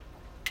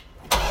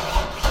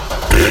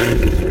You're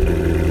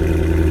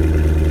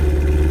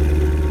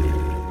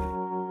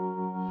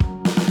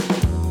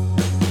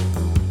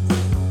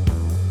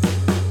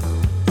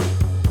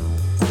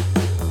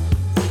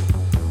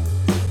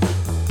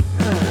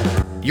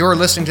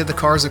listening to the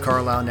Cars of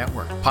Carlisle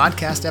Network,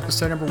 podcast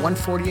episode number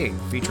 148,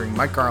 featuring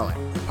Mike Garland,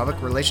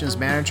 Public Relations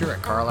Manager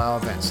at Carlisle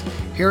Events,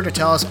 here to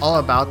tell us all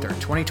about their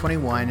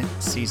 2021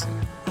 season.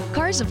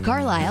 Cars of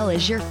Carlisle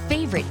is your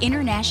favorite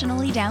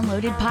internationally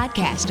downloaded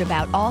podcast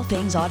about all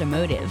things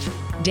automotive.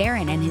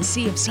 Darren and his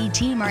CFC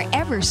team are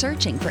ever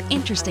searching for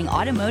interesting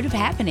automotive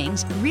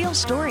happenings, real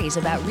stories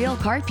about real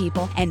car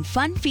people, and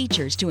fun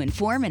features to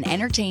inform and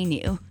entertain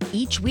you.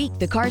 Each week,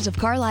 the Cars of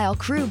Carlisle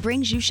crew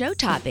brings you show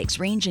topics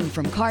ranging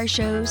from car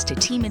shows to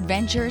team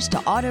adventures to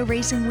auto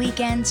racing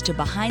weekends to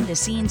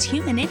behind-the-scenes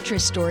human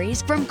interest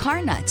stories from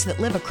car nuts that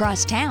live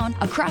across town,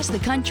 across the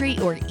country,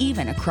 or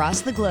even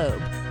across the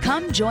globe.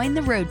 Come join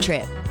the road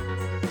trip.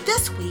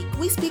 This week,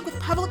 we speak with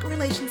Public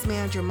Relations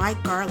Manager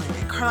Mike Garland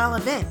at Carlisle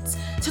Events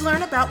to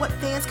learn about what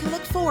fans can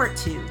look forward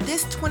to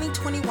this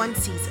 2021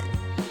 season.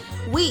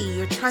 We,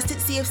 your trusted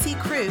CFC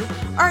crew,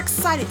 are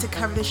excited to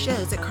cover the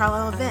shows at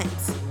Carlisle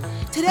Events.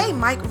 Today,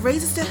 Mike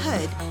raises the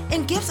hood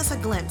and gives us a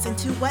glimpse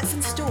into what's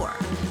in store,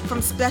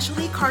 from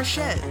specialty car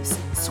shows,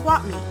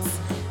 swap meets,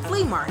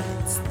 flea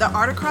markets, the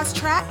Autocross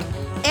track,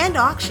 and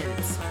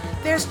auctions.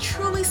 There's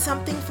truly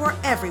something for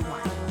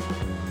everyone.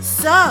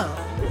 So,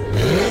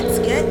 let's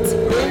get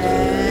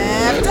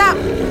revved up.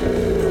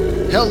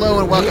 Hello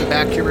and welcome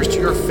back, viewers, to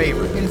your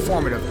favorite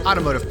informative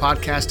automotive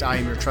podcast. I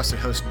am your trusted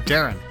host,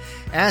 Darren.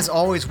 As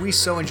always, we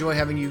so enjoy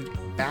having you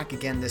back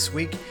again this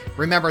week.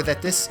 Remember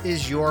that this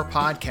is your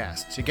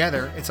podcast.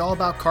 Together, it's all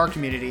about car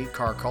community,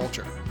 car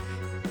culture.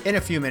 In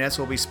a few minutes,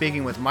 we'll be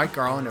speaking with Mike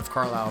Garland of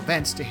Carlisle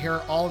Events to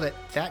hear all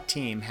that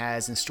team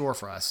has in store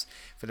for us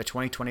for the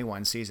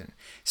 2021 season.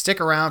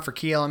 Stick around for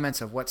key elements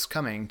of what's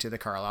coming to the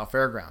Carlisle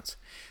Fairgrounds.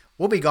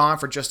 We'll be gone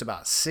for just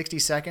about 60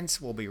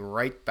 seconds. We'll be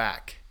right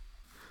back.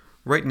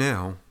 Right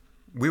now,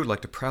 we would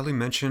like to proudly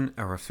mention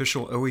our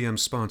official OEM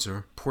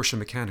sponsor, Porsche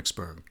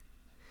Mechanicsburg.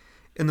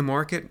 In the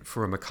market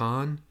for a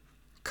Macan,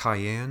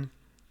 Cayenne,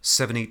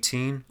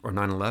 718, or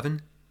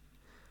 911,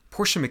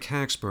 Porsche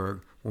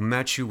Mechanicsburg will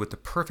match you with the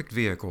perfect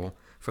vehicle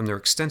from their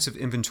extensive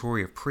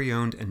inventory of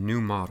pre-owned and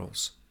new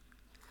models.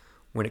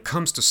 When it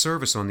comes to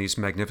service on these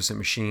magnificent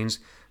machines,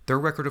 their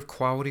record of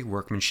quality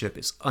workmanship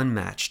is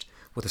unmatched,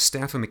 with a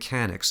staff of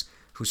mechanics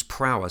whose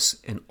prowess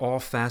in all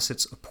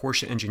facets of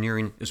Porsche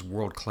engineering is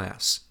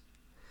world-class.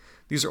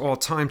 These are all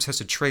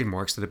time-tested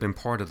trademarks that have been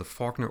part of the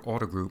Faulkner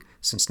Auto Group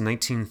since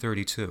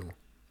 1932.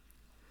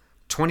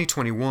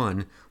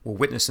 2021 will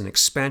witness an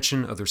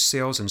expansion of their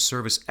sales and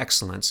service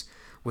excellence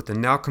with the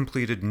now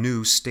completed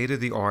new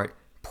state-of-the-art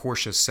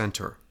Porsche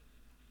Center.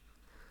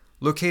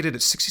 Located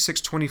at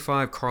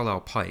 6625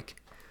 Carlisle Pike,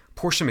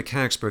 Porsche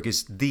Mechanicsburg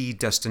is the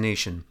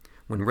destination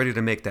when ready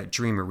to make that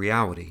dream a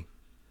reality,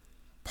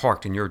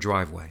 parked in your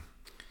driveway.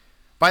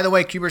 By the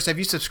way, Cubers, have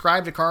you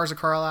subscribed to Cars of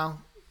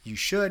Carlisle? You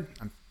should.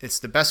 It's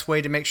the best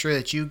way to make sure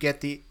that you get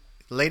the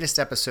latest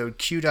episode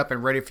queued up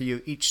and ready for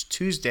you each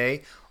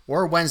Tuesday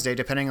or Wednesday,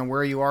 depending on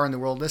where you are in the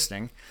world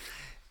listening.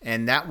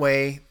 And that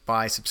way,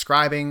 by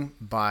subscribing,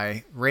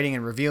 by rating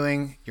and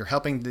reviewing, you're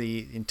helping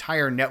the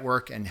entire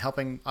network and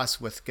helping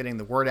us with getting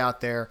the word out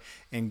there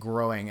and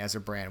growing as a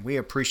brand. We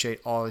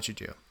appreciate all that you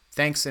do.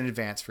 Thanks in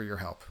advance for your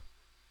help.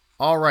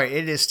 All right,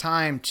 it is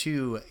time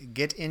to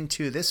get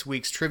into this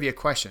week's trivia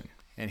question.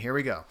 And here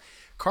we go.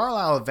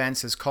 Carlisle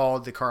Events has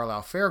called the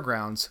Carlisle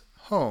Fairgrounds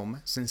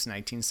home since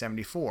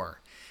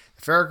 1974.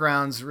 The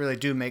fairgrounds really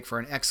do make for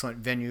an excellent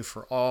venue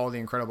for all the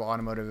incredible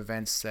automotive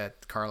events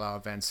that Carlisle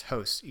Events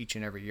hosts each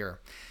and every year.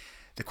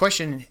 The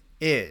question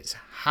is,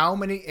 how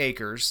many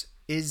acres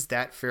is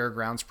that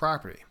fairgrounds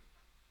property?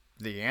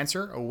 The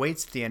answer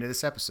awaits at the end of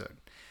this episode.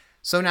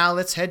 So now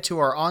let's head to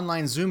our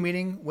online Zoom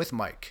meeting with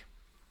Mike.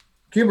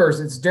 Cubers,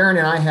 it's Darren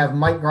and I have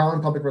Mike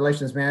Garland, Public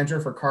Relations Manager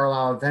for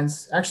Carlisle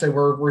Events. Actually,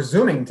 we're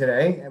Zooming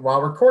today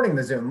while recording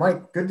the Zoom.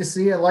 Mike, good to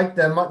see you. I like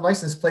the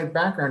license plate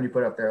background you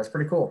put up there. That's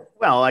pretty cool.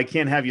 Well, I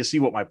can't have you see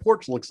what my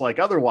porch looks like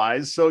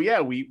otherwise. So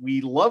yeah,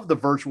 we love the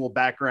virtual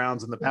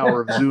backgrounds and the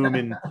power of Zoom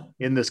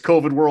in this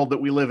COVID world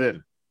that we live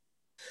in.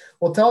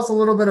 Well, tell us a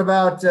little bit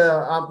about,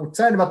 I'm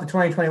excited about the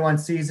 2021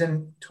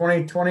 season.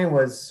 2020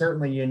 was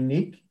certainly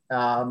unique,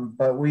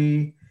 but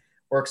we're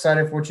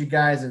excited for what you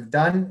guys have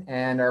done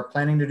and are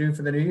planning to do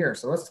for the new year.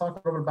 So let's talk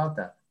a little bit about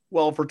that.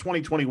 Well, for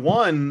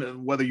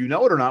 2021, whether you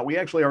know it or not, we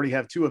actually already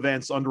have two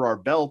events under our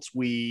belts.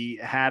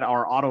 We had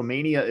our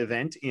Automania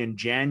event in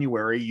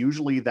January.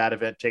 Usually that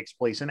event takes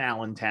place in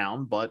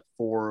Allentown, but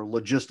for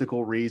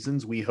logistical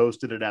reasons, we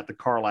hosted it at the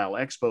Carlisle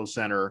Expo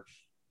Center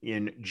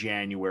in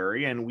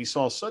January. And we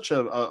saw such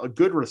a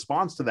good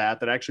response to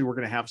that actually we're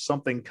going to have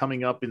something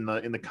coming up in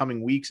the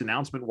coming weeks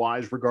announcement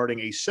wise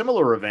regarding a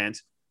similar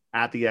event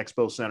at the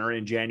Expo Center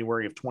in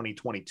January of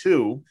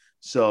 2022.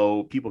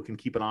 So people can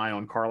keep an eye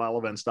on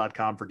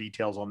carlisleevents.com for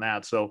details on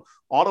that. So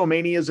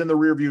Automania is in the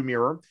rearview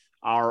mirror.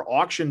 Our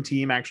auction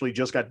team actually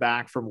just got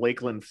back from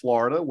Lakeland,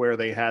 Florida, where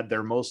they had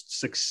their most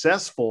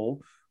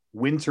successful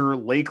winter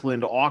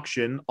Lakeland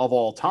auction of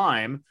all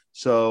time.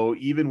 So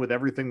even with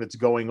everything that's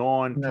going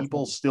on,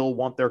 people still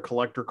want their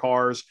collector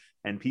cars,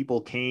 and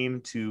people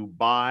came to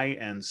buy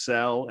and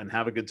sell and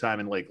have a good time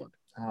in Lakeland.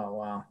 Oh,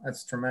 wow.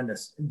 That's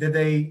tremendous.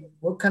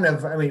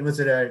 Was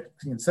it a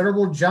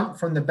considerable jump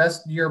from the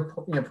best year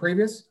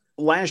previous?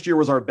 Last year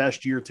was our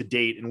best year to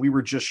date, and we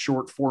were just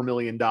short $4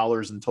 million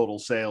in total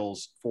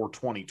sales for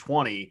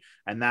 2020.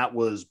 And that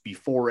was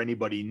before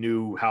anybody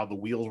knew how the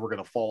wheels were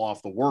going to fall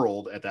off the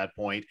world at that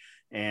point.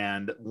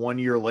 And 1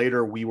 year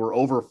later, we were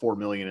over 4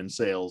 million in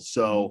sales.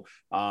 So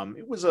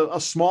it was a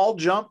small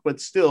jump,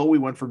 but still we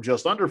went from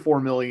just under 4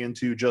 million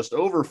to just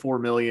over 4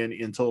 million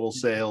in total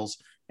sales,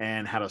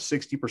 and had a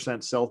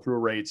 60% sell-through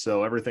rate.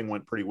 So everything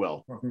went pretty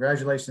well. Well,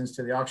 congratulations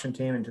to the auction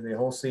team and to the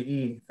whole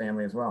CE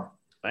family as well.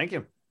 Thank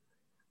you.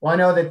 Well, I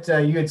know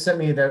that you had sent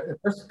me the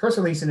press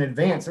release in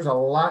advance. There's a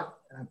lot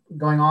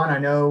going on. I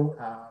know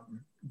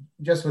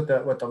just with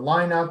the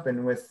lineup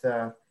and with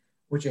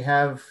what you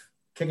have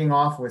kicking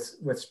off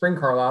with Spring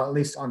Carlisle, at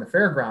least on the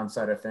fairground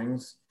side of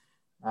things.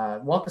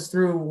 Walk us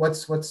through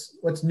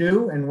what's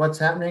new and what's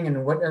happening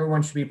and what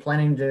everyone should be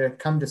planning to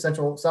come to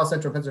South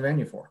Central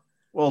Pennsylvania for.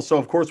 Well, so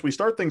of course we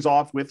start things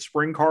off with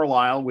Spring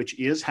Carlisle, which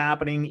is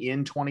happening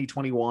in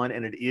 2021,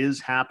 and it is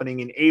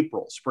happening in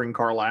April. Spring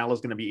Carlisle is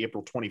going to be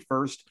April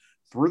 21st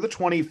through the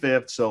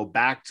 25th. So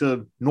back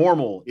to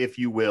normal, if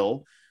you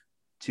will,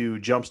 to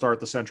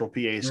jumpstart the Central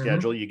PA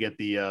schedule. You get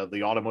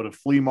the automotive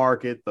flea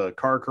market, the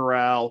car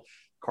corral.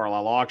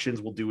 Carlisle Auctions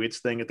will do its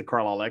thing at the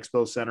Carlisle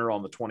Expo Center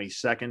on the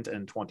 22nd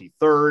and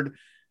 23rd.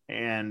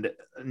 And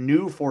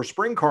new for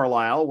Spring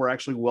Carlisle, we're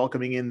actually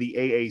welcoming in the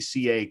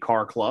AACA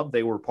Car Club.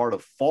 They were part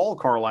of Fall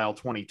Carlisle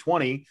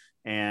 2020,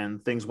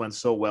 and things went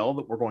so well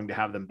that we're going to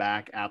have them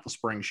back at the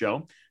Spring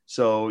Show.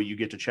 So you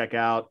get to check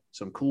out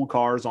some cool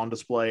cars on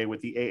display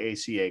with the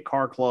AACA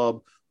Car Club,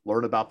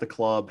 learn about the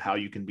club, how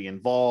you can be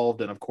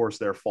involved, and of course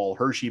their Fall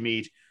Hershey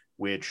Meet,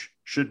 which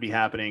should be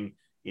happening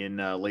in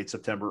late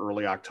September,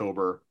 early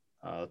October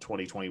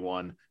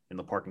 2021 in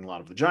the parking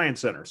lot of the Giant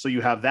Center. So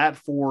you have that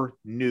for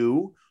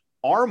new.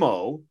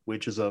 Armo,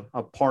 which is a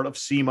part of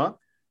SEMA,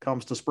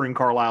 comes to Spring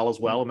Carlisle as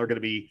well, and they're going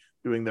to be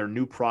doing their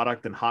new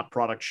product and hot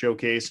product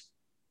showcase.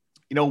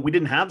 You know, we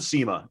didn't have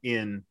SEMA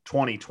in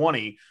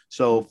 2020,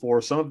 so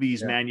for some of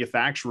these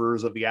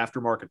manufacturers of the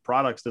aftermarket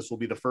products, this will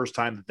be the first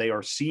time that they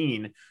are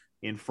seen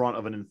in front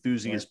of an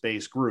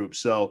enthusiast-based group.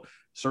 So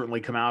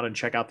certainly come out and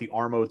check out the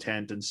Armo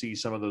tent and see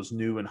some of those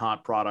new and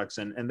hot products,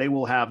 and they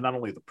will have not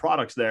only the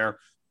products there,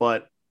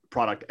 but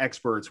product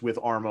experts with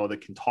Armo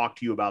that can talk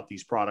to you about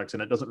these products.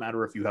 And it doesn't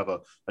matter if you have a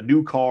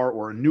new car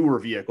or a newer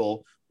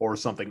vehicle or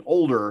something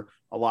older,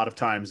 a lot of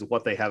times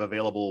what they have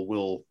available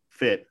will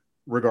fit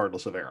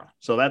regardless of era.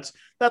 So that's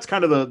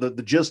kind of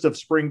the gist of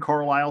Spring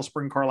Carlisle.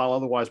 Spring Carlisle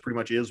otherwise pretty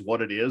much is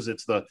what it is.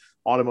 It's the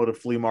automotive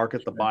flea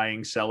market, the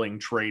buying, selling,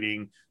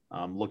 trading,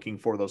 looking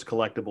for those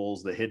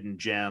collectibles, the hidden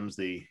gems,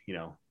 the,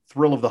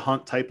 thrill of the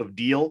hunt type of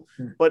deal,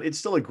 but it's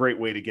still a great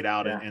way to get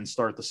out and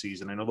start the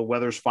season. I know the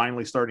weather's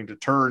finally starting to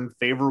turn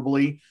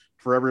favorably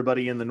for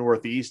everybody in the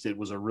Northeast. It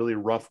was a really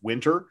rough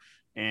winter,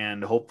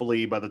 and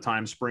hopefully by the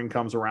time spring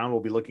comes around,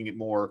 we'll be looking at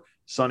more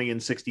sunny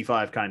and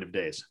 65 kind of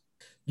days.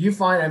 Do you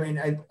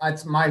find,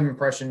 that's my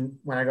impression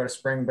when I go to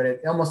spring, but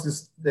it almost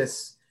is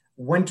this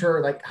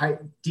winter, like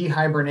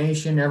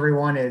dehibernation.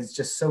 Everyone is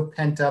just so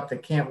pent up. They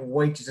can't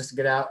wait to just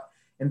get out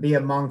and be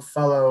among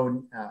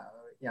fellow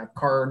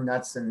car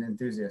nuts and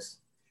enthusiasts.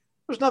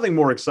 There's nothing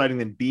more exciting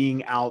than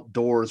being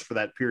outdoors for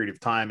that period of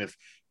time. If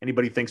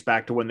anybody thinks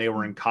back to when they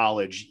were in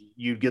college,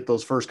 you'd get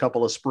those first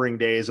couple of spring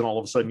days and all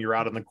of a sudden you're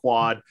out in the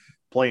quad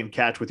playing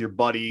catch with your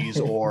buddies,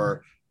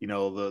 or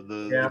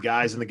the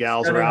guys and the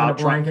gals are out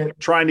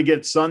trying to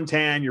get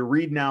suntan. You're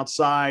reading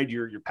outside,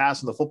 you're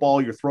passing the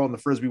football, you're throwing the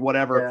Frisbee,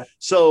 whatever. Yeah.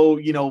 So,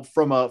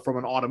 from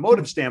an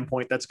automotive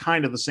standpoint, that's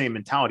kind of the same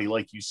mentality.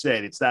 Like you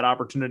said, it's that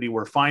opportunity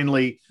where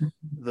finally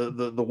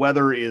the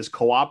weather is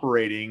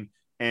cooperating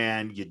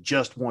and you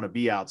just want to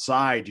be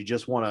outside. You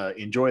just want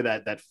to enjoy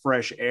that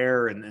fresh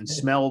air and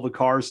smell the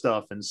car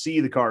stuff and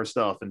see the car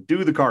stuff and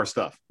do the car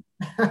stuff.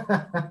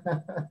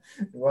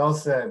 Well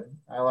said.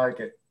 I like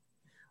it.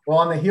 Well,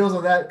 on the heels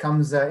of that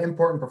comes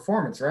Import and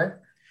Performance, right?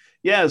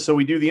 Yeah, so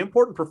we do the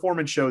Import and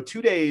Performance show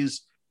 2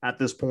 days at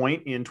this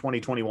point in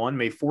 2021,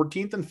 May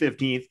 14th and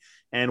 15th.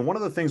 And one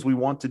of the things we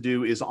want to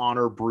do is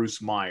honor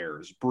Bruce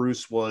Myers.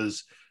 Bruce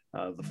was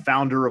the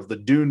founder of the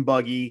Dune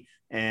Buggy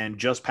and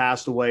just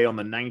passed away on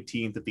the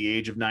 19th at the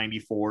age of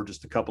 94,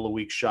 just a couple of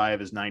weeks shy of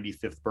his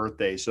 95th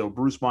birthday. So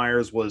Bruce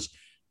Myers was,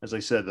 as I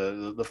said,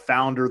 the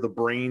founder, the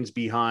brains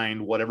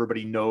behind what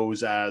everybody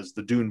knows as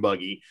the Dune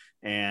Buggy.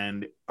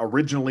 And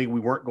originally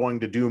we weren't going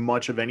to do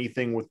much of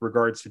anything with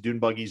regards to Dune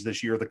Buggies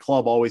this year. The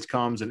club always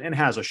comes and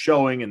has a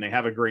showing and they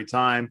have a great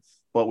time.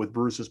 But with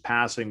Bruce's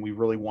passing, we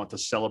really want to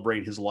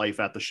celebrate his life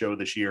at the show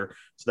this year.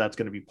 So that's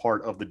going to be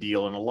part of the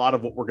deal. And a lot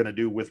of what we're going to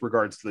do with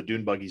regards to the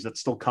Dune Buggies, that's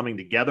still coming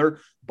together.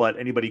 But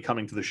anybody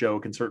coming to the show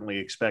can certainly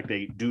expect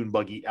a Dune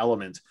Buggy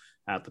element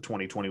at the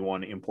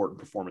 2021 Import and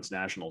Performance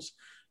Nationals.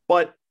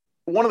 But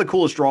One of the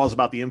coolest draws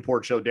about the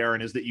import show,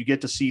 Darren, is that you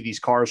get to see these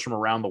cars from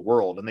around the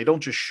world, and they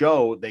don't just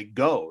show, they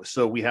go.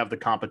 So we have the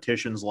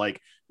competitions like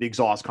the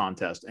exhaust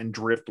contest and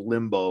drift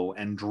limbo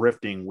and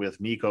drifting with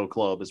Nico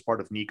Club as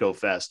part of Nico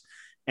Fest.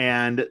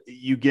 And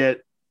you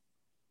get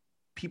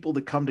people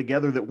that come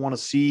together that want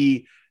to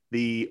see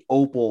the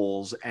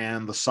Opels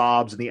and the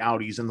Saabs and the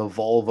Audis and the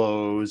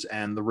Volvos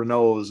and the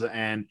Renaults,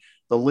 and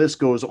the list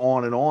goes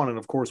on and on. And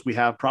of course, we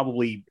have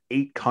probably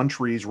 8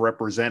 countries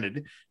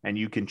represented, and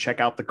you can check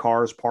out the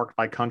cars parked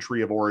by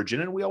country of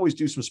origin. And we always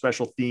do some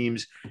special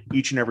themes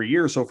each and every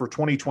year. So for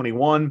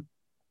 2021,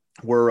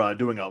 we're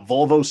doing a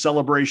Volvo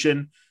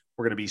celebration.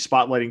 We're going to be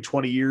spotlighting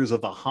 20 years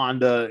of the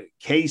Honda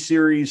K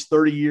Series,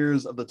 30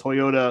 years of the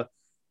Toyota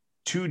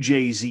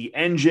 2JZ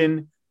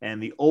engine,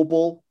 and the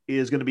Opel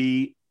is going to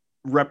be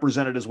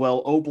represented as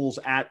well. Opel's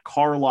at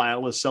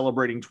Carlisle is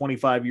celebrating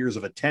 25 years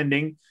of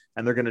attending,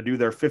 and they're going to do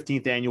their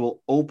 15th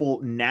annual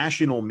Opel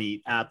National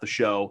Meet at the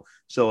show.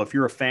 So if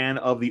you're a fan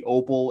of the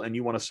Opel and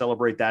you want to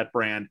celebrate that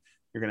brand,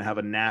 you're going to have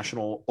a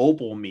national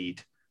Opel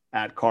meet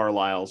at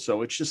Carlisle.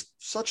 So it's just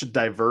such a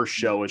diverse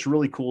show. It's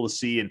really cool to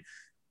see. And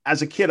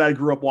as a kid, I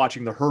grew up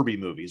watching the Herbie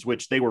movies,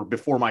 which they were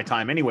before my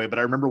time anyway, but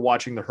I remember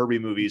watching the Herbie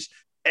movies.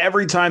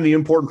 Every time the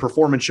Important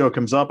Performance show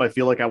comes up, I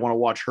feel like I want to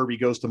watch Herbie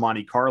Goes to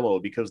Monte Carlo,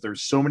 because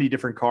there's so many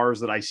different cars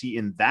that I see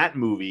in that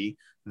movie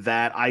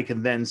that I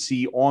can then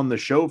see on the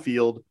show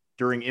field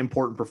during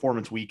Important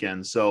Performance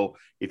weekend. So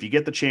if you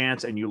get the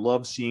chance and you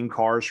love seeing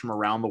cars from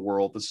around the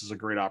world, this is a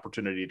great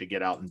opportunity to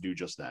get out and do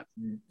just that.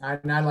 I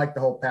like the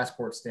whole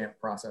passport stamp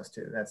process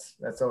too.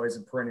 That's always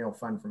a perennial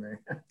fun for me.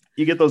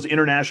 You get those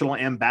international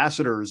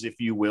ambassadors, if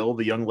you will,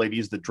 the young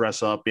ladies that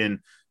dress up in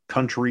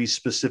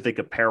country-specific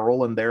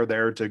apparel, and they're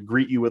there to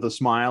greet you with a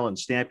smile and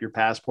stamp your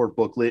passport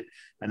booklet,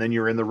 and then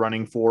you're in the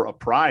running for a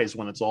prize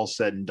when it's all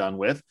said and done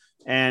with.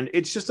 And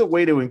it's just a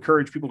way to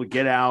encourage people to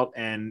get out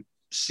and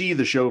see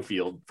the show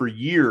field. For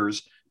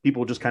years,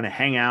 people just kind of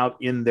hang out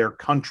in their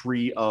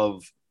country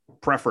of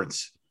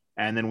preference,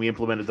 and then we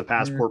implemented the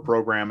passport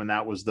program, and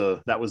that was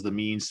the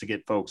means to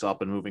get folks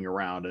up and moving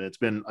around, and it's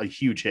been a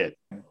huge hit.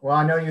 Well,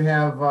 I know you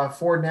have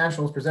Ford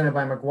Nationals presented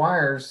by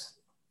Meguiar's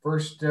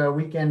first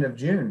weekend of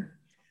June.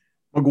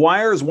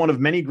 Meguiar is one of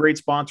many great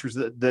sponsors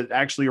that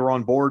actually are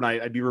on board. And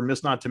I'd be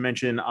remiss not to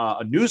mention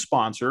a new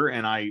sponsor,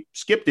 and I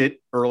skipped it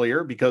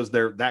earlier because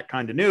they're that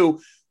kind of new.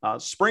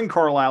 Spring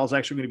Carlisle is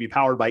actually going to be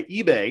powered by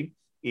eBay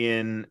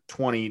in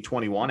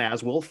 2021,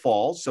 as will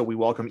fall. So we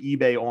welcome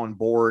eBay on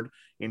board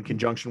in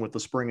conjunction with the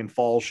spring and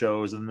fall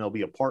shows, and they'll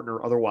be a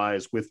partner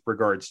otherwise with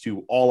regards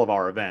to all of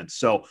our events.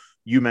 So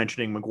you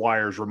mentioning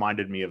Meguiar's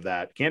reminded me of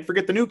that. Can't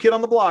forget the new kid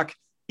on the block,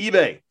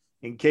 eBay,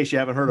 in case you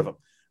haven't heard of them.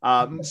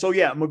 So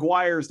yeah,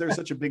 Meguiar's, they're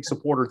such a big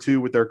supporter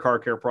too with their car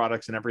care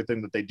products and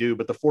everything that they do.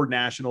 But the Ford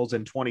Nationals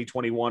in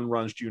 2021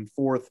 runs June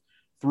 4th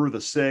through the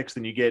 6th,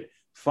 and you get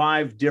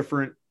 5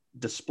 different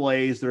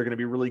displays that are going to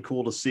be really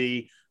cool to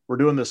see. We're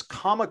doing this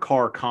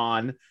Comicar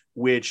Con,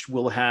 which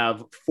will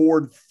have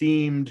Ford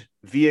themed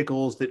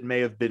vehicles that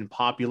may have been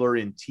popular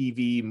in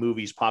TV,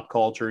 movies, pop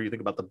culture. You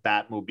think about the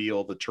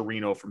Batmobile, the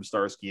Torino from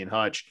Starsky and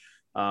Hutch,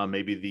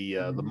 maybe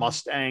the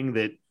Mustang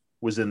that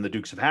was in the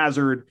Dukes of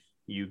Hazzard.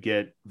 You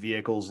get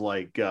vehicles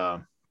like,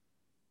 the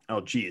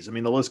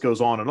list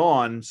goes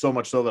on, so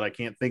much so that I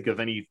can't think of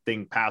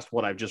anything past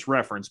what I've just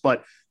referenced,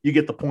 but you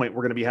get the point.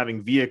 We're going to be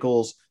having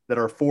vehicles that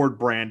are Ford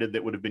branded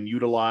that would have been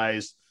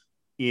utilized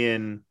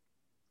in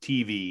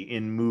TV,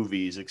 in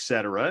movies,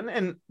 etc.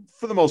 And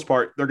for the most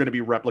part, they're going to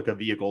be replica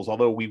vehicles,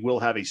 although we will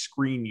have a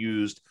screen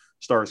used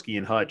Starsky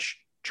and Hutch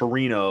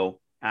Torino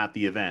at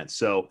the event.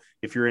 So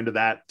if you're into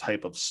that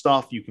type of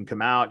stuff, you can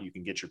come out, you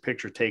can get your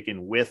picture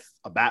taken with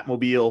a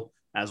Batmobile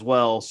as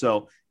well.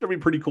 So it'll be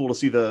pretty cool to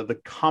see the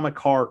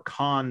Comicar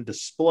Con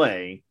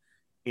display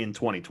in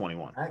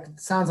 2021. That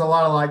sounds a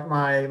lot like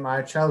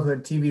my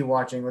childhood TV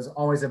watching was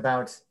always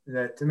about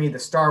to me, the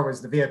star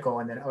was the vehicle.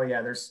 And then,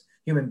 there's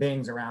human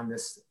beings around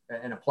this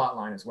in a plot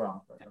line as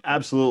well.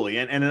 Absolutely.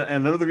 And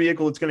another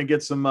vehicle that's going to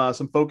get some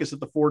focus at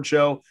the Ford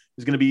show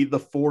is going to be the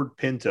Ford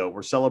Pinto.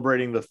 We're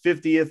celebrating the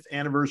 50th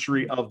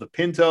anniversary of the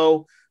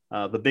Pinto.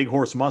 The Big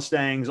Horse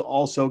Mustangs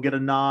also get a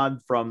nod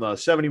from the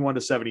 71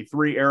 to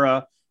 73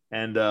 era.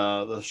 And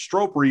the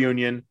Strope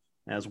reunion,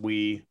 as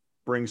we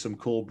bring some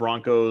cool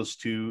Broncos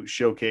to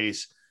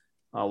showcase,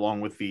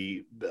 along with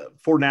the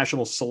Ford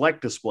National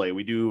Select display.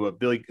 We do a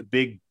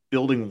big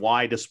building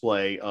wide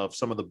display of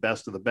some of the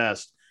best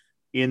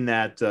in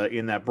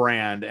that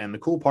brand. And the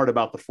cool part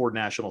about the Ford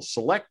National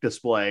Select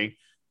display,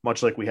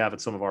 much like we have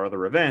at some of our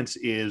other events,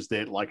 is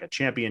that like a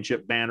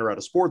championship banner at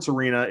a sports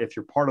arena, if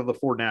you're part of the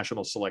Ford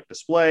National Select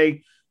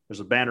display, there's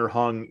a banner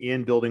hung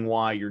in Building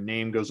Y. Your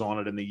name goes on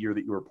it in the year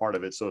that you were part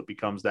of it. So it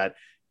becomes that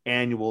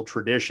annual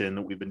tradition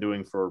that we've been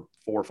doing for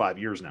 4 or 5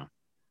 years now.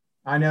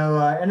 I know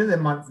end of the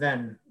month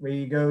then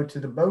we go to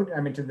the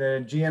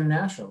GM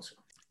Nationals.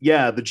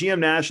 Yeah, the GM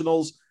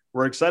Nationals.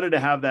 We're excited to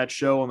have that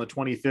show on the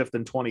 25th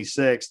and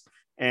 26th.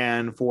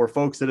 And for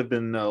folks that have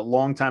been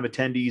longtime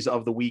attendees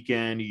of the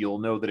weekend, you'll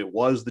know that it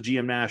was the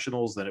GM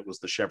Nationals, then it was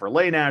the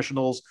Chevrolet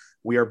Nationals.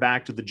 We are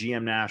back to the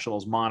GM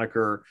Nationals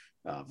moniker.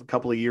 a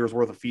couple of years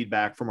worth of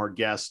feedback from our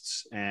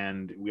guests.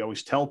 And we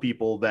always tell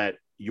people that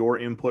your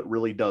input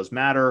really does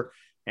matter.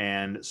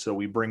 And so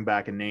we bring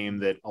back a name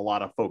that a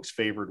lot of folks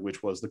favored,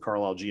 which was the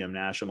Carlisle GM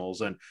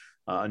Nationals. And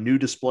a new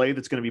display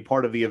that's going to be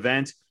part of the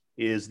event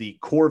is the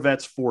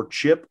Corvettes for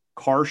Chip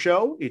car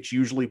show. It's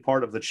usually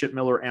part of the Chip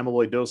Miller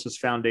Amyloidosis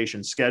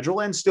Foundation schedule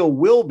and still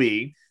will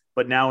be.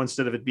 But now,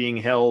 instead of it being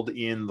held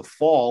in the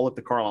fall at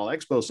the Carlisle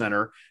Expo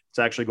Center, it's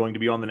actually going to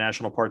be on the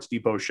National Parts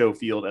Depot show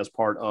field as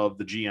part of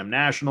the GM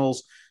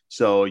Nationals.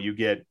 So you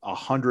get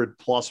 100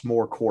 plus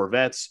more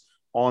Corvettes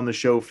on the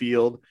show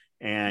field,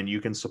 and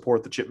you can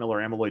support the Chip Miller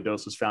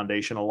Amyloidosis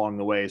Foundation along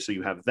the way. So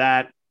you have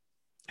that.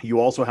 You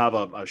also have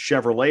a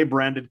Chevrolet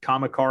branded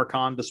Comic Car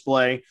Con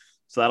display.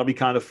 So that'll be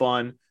kind of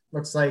fun.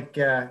 Looks like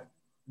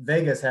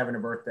Vega's having a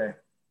birthday.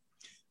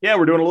 Yeah,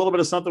 we're doing a little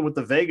bit of something with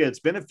the Vega. It's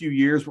been a few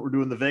years, but we're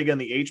doing the Vega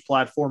and the H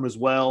platform as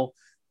well.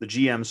 The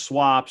GM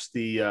swaps,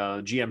 the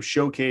GM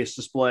showcase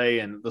display,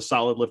 and the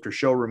Solid Lifter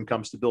showroom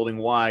comes to Building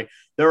Y.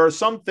 There are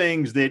some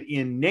things that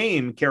in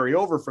name carry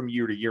over from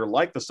year to year,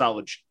 like the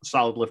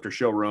Solid Lifter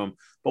showroom,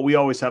 but we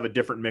always have a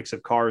different mix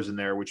of cars in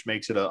there, which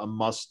makes it a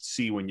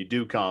must-see when you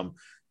do come.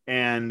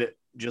 And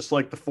just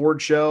like the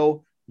Ford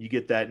show, you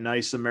get that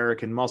nice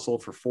American muscle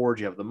for Ford.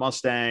 You have the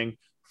Mustang.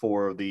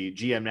 For the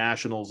GM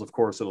Nationals, of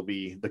course, it'll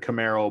be the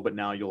Camaro, but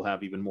now you'll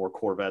have even more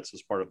Corvettes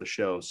as part of the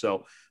show.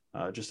 So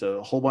just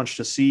a whole bunch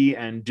to see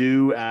and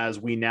do as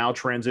we now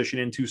transition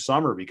into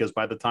summer, because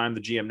by the time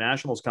the GM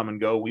Nationals come and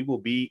go, we will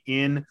be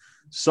in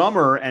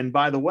summer. And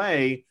by the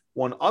way,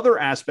 one other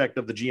aspect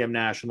of the GM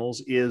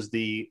Nationals is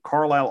the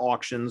Carlisle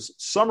Auctions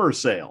summer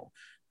sale.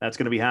 That's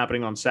going to be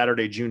happening on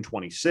Saturday, June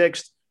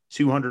 26th.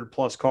 200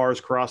 plus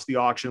cars cross the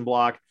auction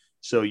block.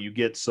 So you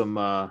get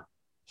some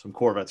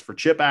Corvettes for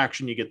Chip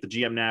action, you get the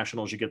GM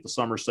Nationals, you get the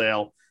summer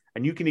sale,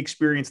 and you can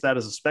experience that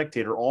as a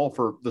spectator, all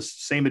for the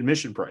same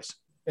admission price.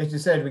 As you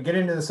said, we get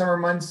into the summer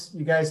months,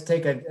 you guys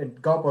take a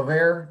gulp of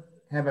air,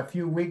 have a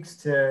few weeks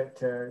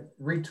to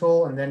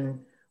retool, and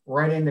then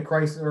right into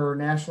Chrysler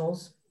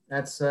Nationals.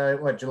 That's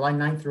July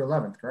 9th through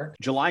 11th, correct?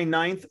 July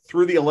 9th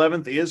through the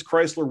 11th is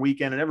Chrysler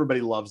weekend, and everybody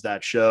loves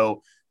that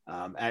show.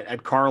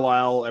 At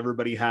Carlisle,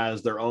 everybody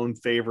has their own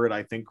favorite.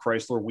 I think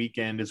Chrysler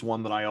weekend is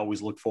one that I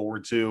always look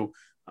forward to.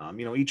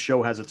 Each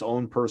show has its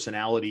own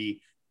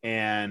personality,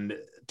 and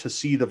to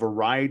see the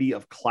variety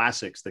of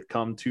classics that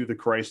come to the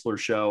Chrysler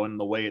show and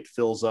the way it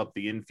fills up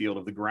the infield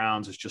of the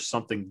grounds is just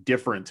something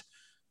different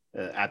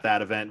at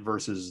that event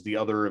versus the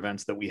other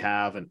events that we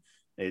have. And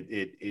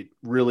it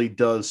really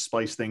does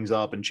spice things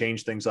up and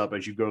change things up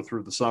as you go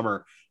through the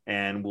summer.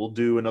 And we'll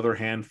do another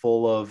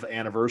handful of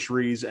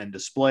anniversaries and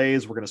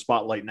displays. We're going to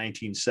spotlight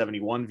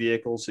 1971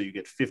 vehicles. So you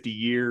get 50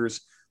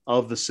 years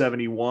of the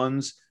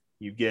 71s.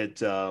 You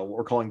get what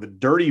we're calling the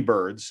Dirty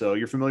Birds. So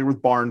you're familiar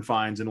with barn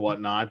finds and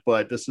whatnot,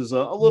 but this is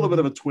a little bit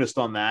of a twist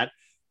on that.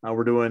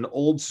 We're doing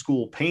old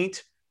school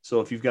paint.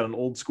 So if you've got an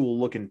old school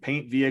looking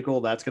paint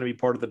vehicle, that's going to be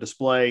part of the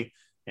display.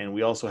 And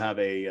we also have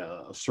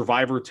a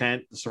Survivor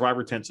tent. The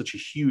Survivor tent is such a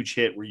huge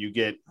hit where you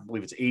get, I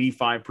believe it's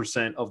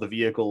 85% of the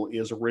vehicle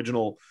is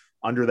original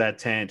under that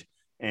tent.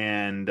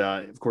 And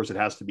of course, it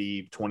has to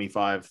be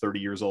 25, 30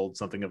 years old,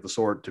 something of the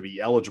sort, to be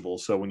eligible.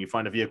 So when you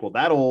find a vehicle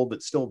that old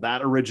that's still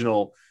that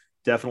original,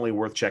 definitely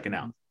worth checking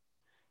out.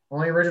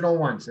 Only original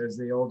once, as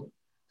the old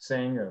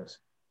saying goes.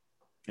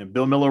 And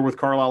Bill Miller with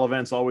Carlisle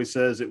Events always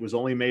says it was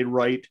only made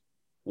right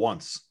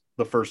once,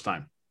 the first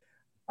time.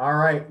 All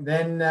right.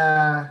 Then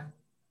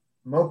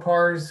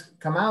Mopars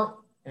come out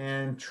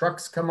and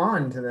trucks come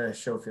on to the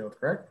show field,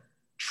 correct?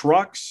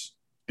 Trucks,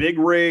 big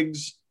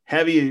rigs,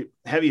 heavy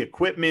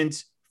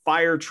equipment,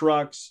 fire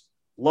trucks,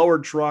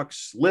 lowered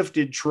trucks,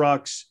 lifted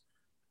trucks,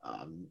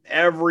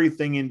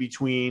 everything in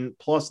between.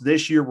 Plus,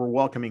 this year we're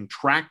welcoming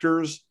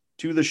tractors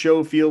to the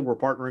show field. We're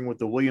partnering with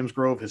the Williams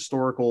Grove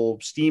Historical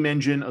Steam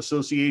Engine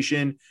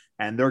Association,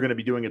 and they're going to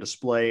be doing a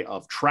display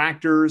of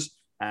tractors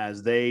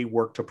as they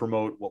work to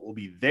promote what will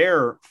be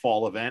their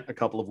fall event a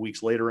couple of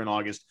weeks later in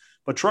August.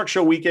 But Truck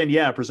Show Weekend,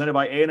 presented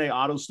by A&A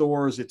Auto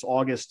Stores. It's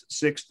August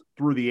 6th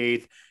through the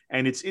 8th,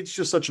 and it's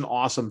just such an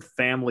awesome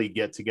family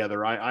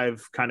get-together.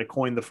 I've kind of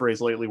coined the phrase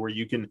lately where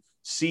you can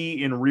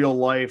see in real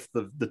life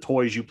the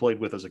toys you played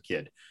with as a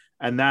kid.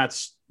 And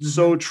that's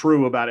so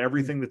true about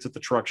everything that's at the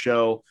Truck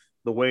Show,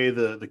 the way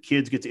the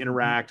kids get to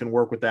interact and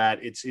work with that.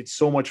 It's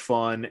so much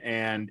fun,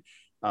 and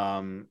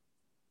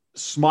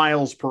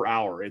smiles per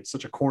hour. It's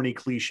such a corny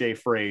cliche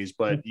phrase,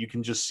 but you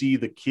can just see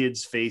the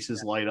kids'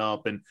 faces light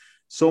up. And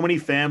so many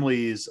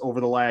families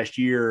over the last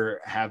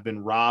year have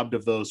been robbed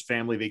of those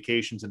family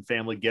vacations and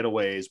family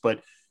getaways, but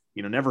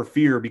never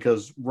fear,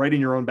 because right in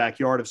your own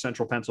backyard of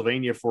central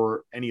Pennsylvania,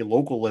 for any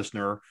local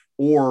listener,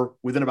 or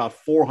within about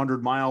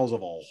 400 miles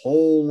of a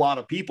whole lot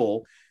of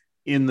people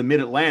in the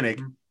mid-Atlantic,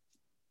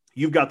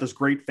 you've got this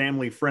great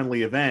family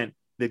friendly event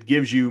that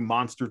gives you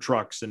monster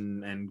trucks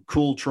and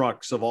cool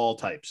trucks of all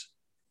types.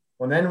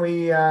 Well,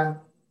 then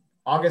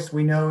August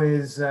we know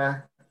is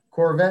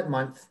Corvette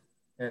month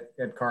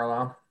at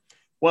Carlisle.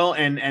 Well,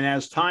 and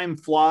as time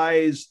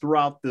flies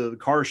throughout the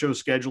car show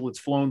schedule, it's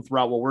flown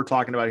throughout what we're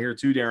talking about here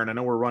too, Darren. I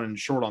know we're running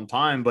short on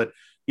time, but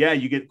yeah,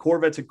 you get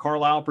Corvettes at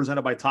Carlisle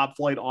presented by Top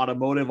Flight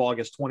Automotive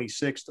August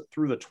 26th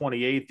through the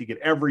 28th. You get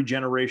every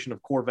generation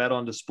of Corvette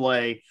on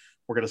display.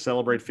 We're going to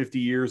celebrate 50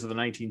 years of the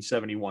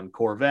 1971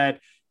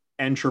 Corvette.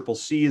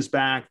 NCCC is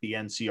back. The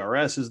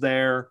NCRS is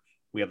there.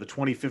 We have the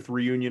 25th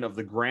reunion of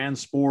the Grand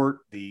Sport.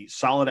 The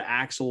Solid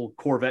Axle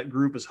Corvette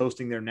Group is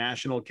hosting their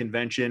national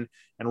convention.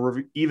 And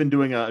we're even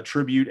doing a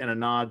tribute and a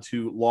nod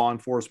to law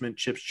enforcement.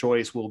 Chip's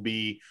Choice will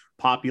be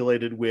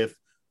populated with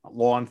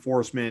law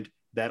enforcement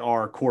that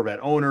are Corvette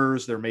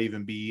owners. There may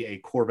even be a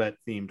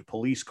Corvette-themed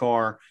police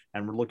car.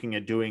 And we're looking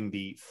at doing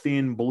the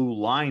thin blue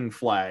line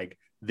flag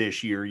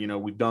this year. You know,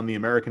 we've done the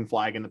American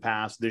flag in the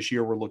past. This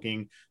year, we're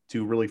looking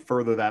to really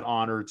further that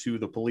honor to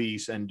the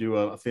police and do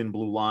a thin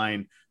blue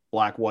line,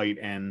 black, white,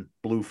 and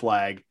blue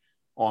flag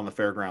on the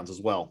fairgrounds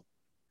as well.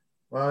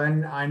 Well,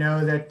 and I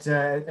know that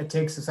it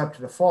takes us up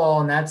to the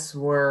fall, and that's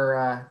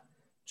where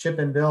Chip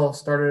and Bill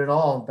started it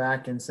all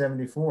back in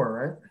 '74,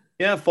 right?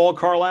 Yeah, Fall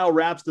Carlisle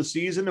wraps the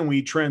season, and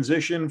we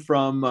transition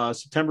from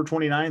September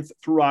 29th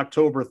through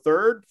October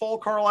 3rd. Fall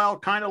Carlisle,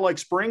 kind of like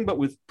spring, but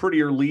with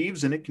prettier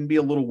leaves, and it can be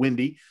a little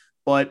windy.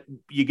 But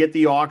you get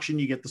the auction,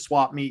 you get the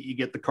swap meet, you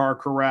get the car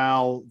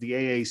corral, the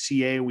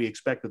AACA. We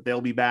expect that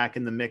they'll be back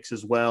in the mix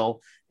as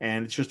well.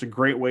 And it's just a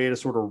great way to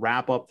sort of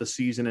wrap up the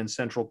season in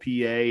Central PA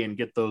and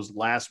get those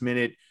last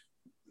minute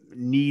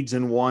needs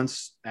and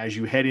wants as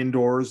you head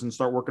indoors and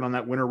start working on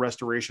that winter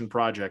restoration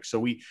project. So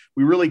we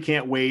really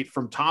can't wait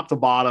from top to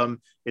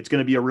bottom. It's going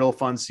to be a real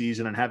fun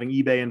season, and having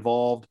eBay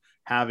involved,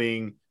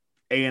 having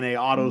A&A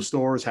Auto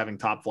Stores, having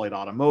Top Flight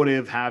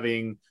Automotive,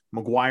 having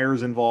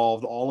McGuire's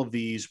involved, all of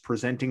these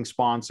presenting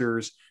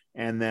sponsors.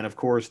 And then of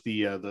course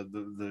the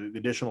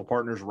additional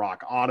partners,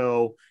 Rock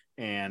Auto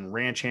and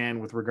Ranch Hand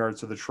with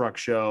regards to the truck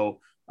show.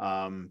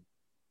 The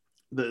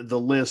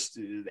list,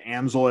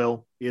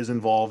 Amsoil is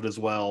involved as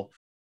well.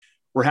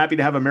 We're happy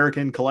to have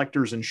American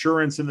Collectors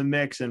Insurance in the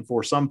mix. And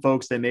for some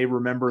folks, they may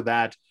remember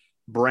that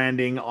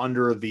branding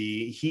under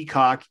the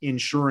Heacock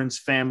Insurance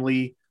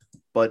family,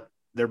 but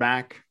they're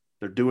back.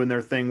 They're doing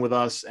their thing with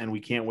us, and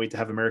we can't wait to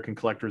have American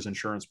Collectors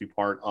Insurance be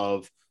part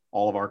of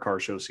all of our car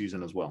show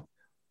season as well.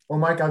 Well,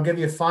 Mike, I'll give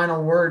you a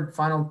final word,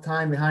 final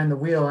time behind the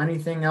wheel.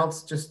 Anything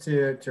else just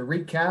to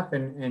recap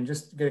and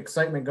just get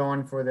excitement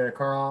going for the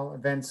Carlisle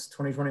Events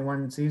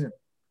 2021 season?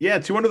 Yeah,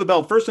 two under the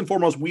belt. First and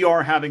foremost, we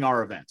are having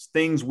our events.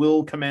 Things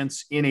will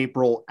commence in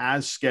April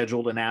as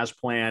scheduled and as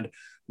planned.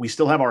 We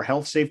still have our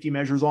health safety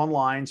measures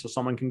online, so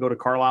someone can go to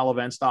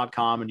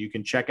carlisleevents.com and you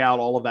can check out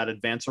all of that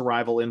advance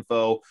arrival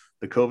info,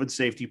 the COVID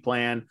safety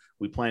plan.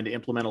 We plan to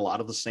implement a lot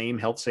of the same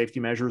health safety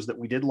measures that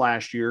we did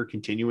last year,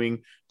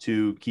 continuing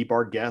to keep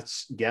our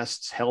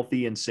guests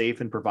healthy and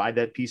safe and provide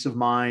that peace of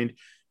mind.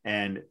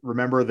 And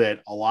remember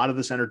that a lot of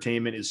this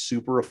entertainment is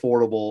super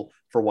affordable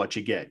for what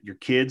you get. Your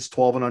kids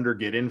 12 and under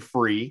get in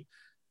free,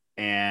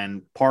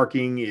 and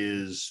parking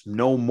is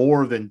no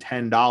more than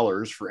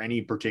 $10 for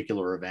any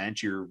particular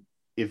event. Your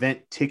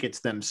event tickets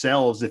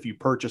themselves, if you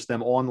purchase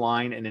them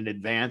online and in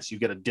advance, you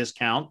get a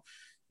discount.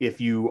 If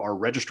you are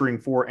registering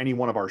for any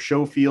one of our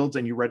show fields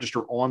and you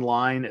register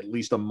online at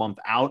least a month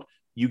out,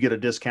 you get a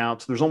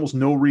discount. So there's almost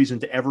no reason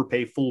to ever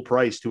pay full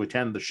price to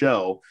attend the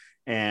show.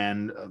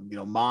 And,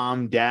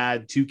 mom,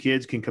 dad, two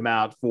kids can come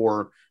out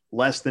for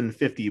less than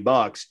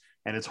 $50.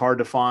 And it's hard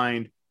to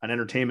find an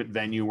entertainment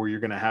venue where you're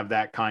going to have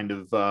that kind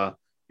of,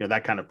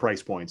 that kind of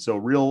price point. So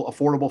real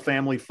affordable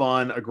family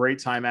fun, a great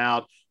time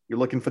out. You're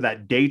looking for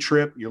that day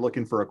trip. You're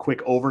looking for a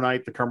quick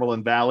overnight. The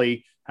Cumberland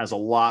Valley has a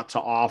lot to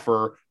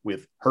offer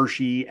with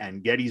Hershey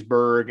and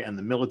Gettysburg and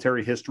the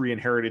military history and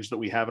heritage that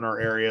we have in our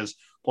areas,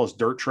 plus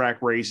dirt track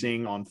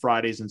racing on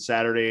Fridays and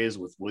Saturdays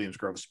with Williams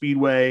Grove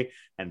Speedway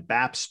and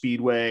BAPS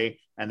Speedway.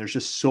 And there's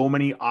just so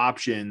many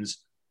options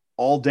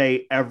all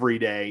day, every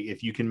day,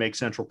 if you can make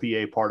Central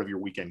PA part of your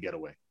weekend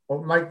getaway.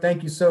 Well, Mike,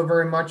 thank you so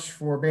very much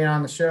for being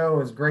on the show. It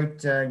was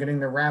great getting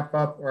the wrap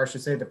up, or I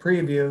should say the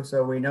preview,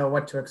 so we know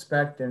what to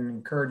expect and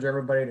encourage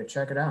everybody to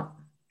check it out.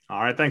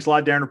 All right. Thanks a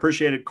lot, Darren.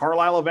 Appreciate it.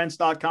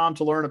 CarlisleEvents.com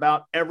to learn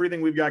about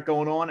everything we've got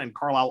going on, and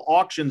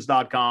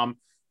CarlisleAuctions.com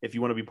if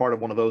you want to be part of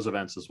one of those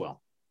events as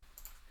well.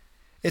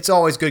 It's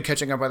always good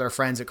catching up with our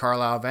friends at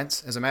Carlisle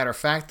Events. As a matter of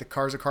fact, the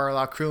Cars of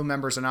Carlisle crew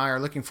members and I are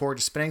looking forward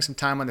to spending some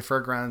time on the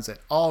fairgrounds at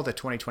all the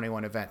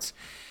 2021 events.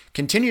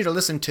 Continue to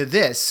listen to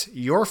this,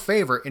 your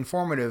favorite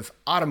informative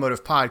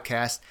automotive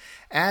podcast,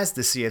 as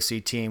the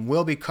CFC team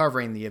will be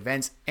covering the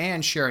events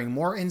and sharing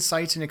more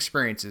insights and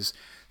experiences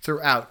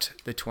throughout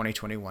the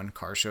 2021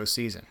 car show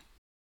season.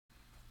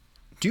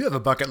 Do you have a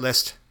bucket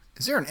list?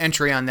 Is there an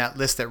entry on that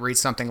list that reads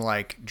something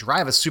like,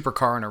 drive a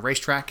supercar on a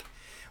racetrack?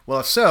 Well,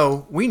 if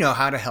so, we know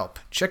how to help.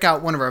 Check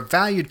out one of our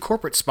valued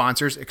corporate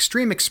sponsors,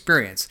 Extreme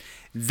Experience.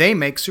 They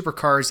make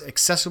supercars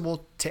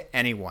accessible to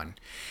anyone.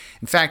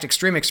 In fact,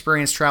 Extreme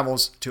Experience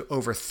travels to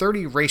over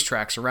 30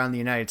 racetracks around the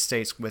United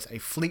States with a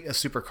fleet of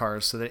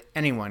supercars so that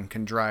anyone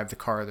can drive the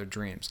car of their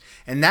dreams.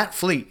 And that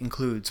fleet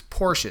includes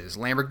Porsches,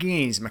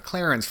 Lamborghinis,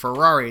 McLarens,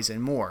 Ferraris,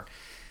 and more.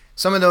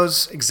 Some of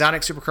those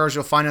exotic supercars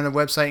you'll find on the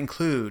website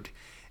include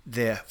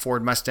the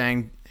Ford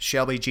Mustang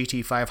Shelby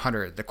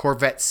GT500, the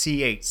Corvette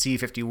C8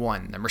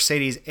 C51, the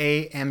Mercedes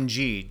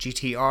AMG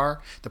GTR,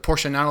 the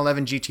Porsche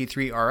 911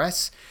 GT3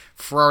 RS,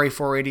 Ferrari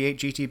 488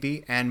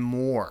 GTB, and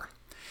more.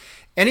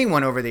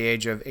 Anyone over the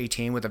age of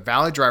 18 with a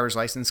valid driver's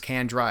license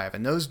can drive,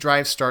 and those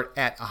drives start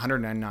at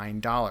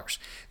 $109.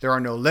 There are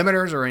no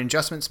limiters or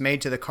adjustments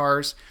made to the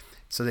cars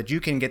so that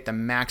you can get the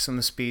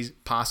maximum speed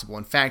possible.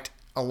 In fact,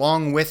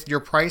 along with your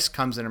price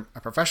comes a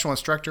professional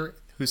instructor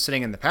who's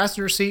sitting in the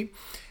passenger seat,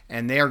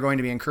 and they are going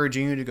to be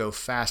encouraging you to go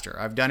faster.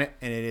 I've done it,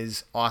 and it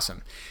is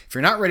awesome. If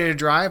you're not ready to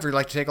drive or you'd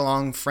like to take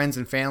along friends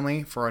and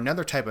family for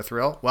another type of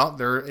thrill, well,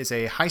 there is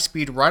a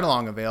high-speed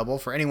ride-along available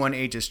for anyone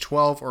ages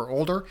 12 or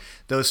older.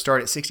 Those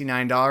start at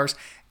 $69.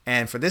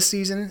 And for this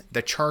season,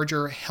 the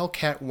Charger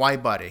Hellcat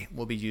Y-Body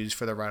will be used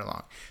for the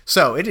ride-along.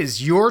 So it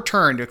is your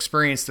turn to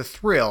experience the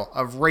thrill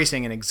of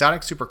racing an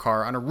exotic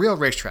supercar on a real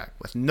racetrack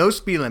with no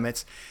speed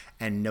limits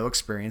and no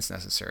experience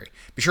necessary.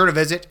 Be sure to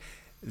visit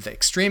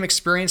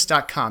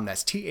theextremeexperience.com.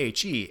 That's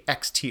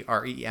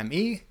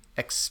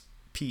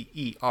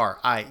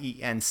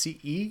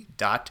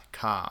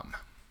TheXtremeExperience.com.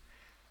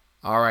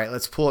 All right,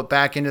 let's pull it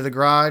back into the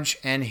garage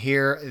and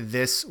hear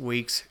this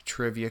week's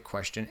trivia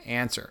question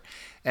answer.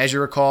 As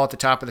you recall, at the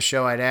top of the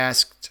show, I'd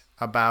asked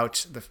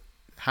about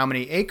how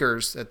many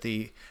acres that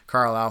the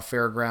Carlisle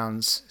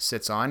Fairgrounds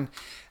sits on,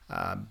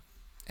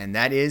 and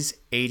that is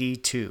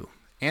 82.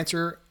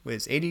 Answer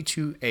was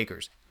 82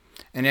 acres.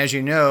 And as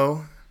you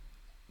know,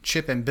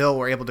 Chip and Bill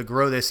were able to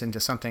grow this into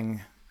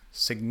something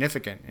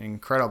significant and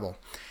incredible.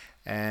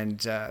 And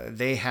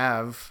they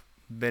have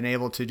been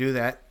able to do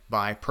that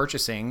by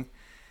purchasing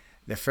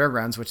the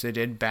fairgrounds, which they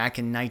did back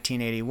in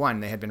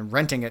 1981. They had been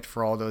renting it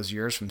for all those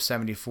years from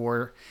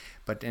 74.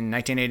 But in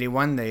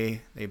 1981,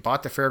 they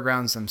bought the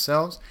fairgrounds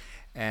themselves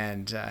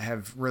and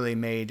have really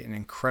made an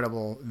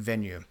incredible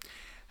venue.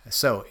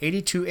 So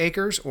 82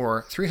 acres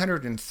or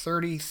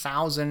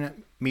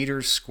 330,000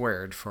 meters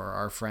squared for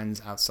our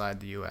friends outside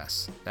the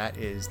U.S. That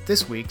is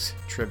this week's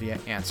trivia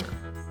answer.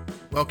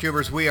 Well,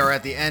 Cubers, we are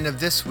at the end of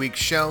this week's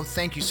show.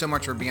 Thank you so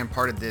much for being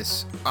part of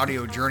this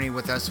audio journey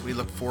with us. We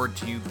look forward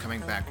to you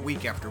coming back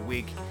week after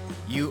week.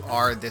 You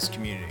are this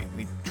community.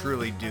 We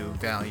truly do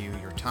value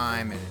your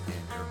time and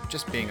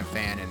just being a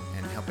fan and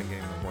helping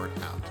getting the word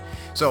out.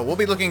 So we'll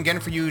be looking again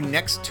for you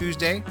next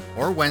Tuesday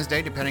or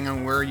Wednesday, depending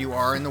on where you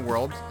are in the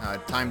world,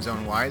 time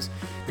zone wise,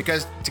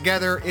 because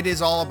together it is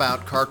all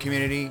about car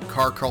community,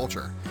 car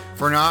culture.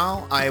 For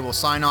now, I will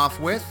sign off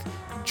with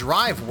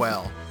drive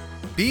well,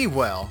 be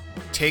well,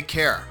 take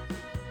care.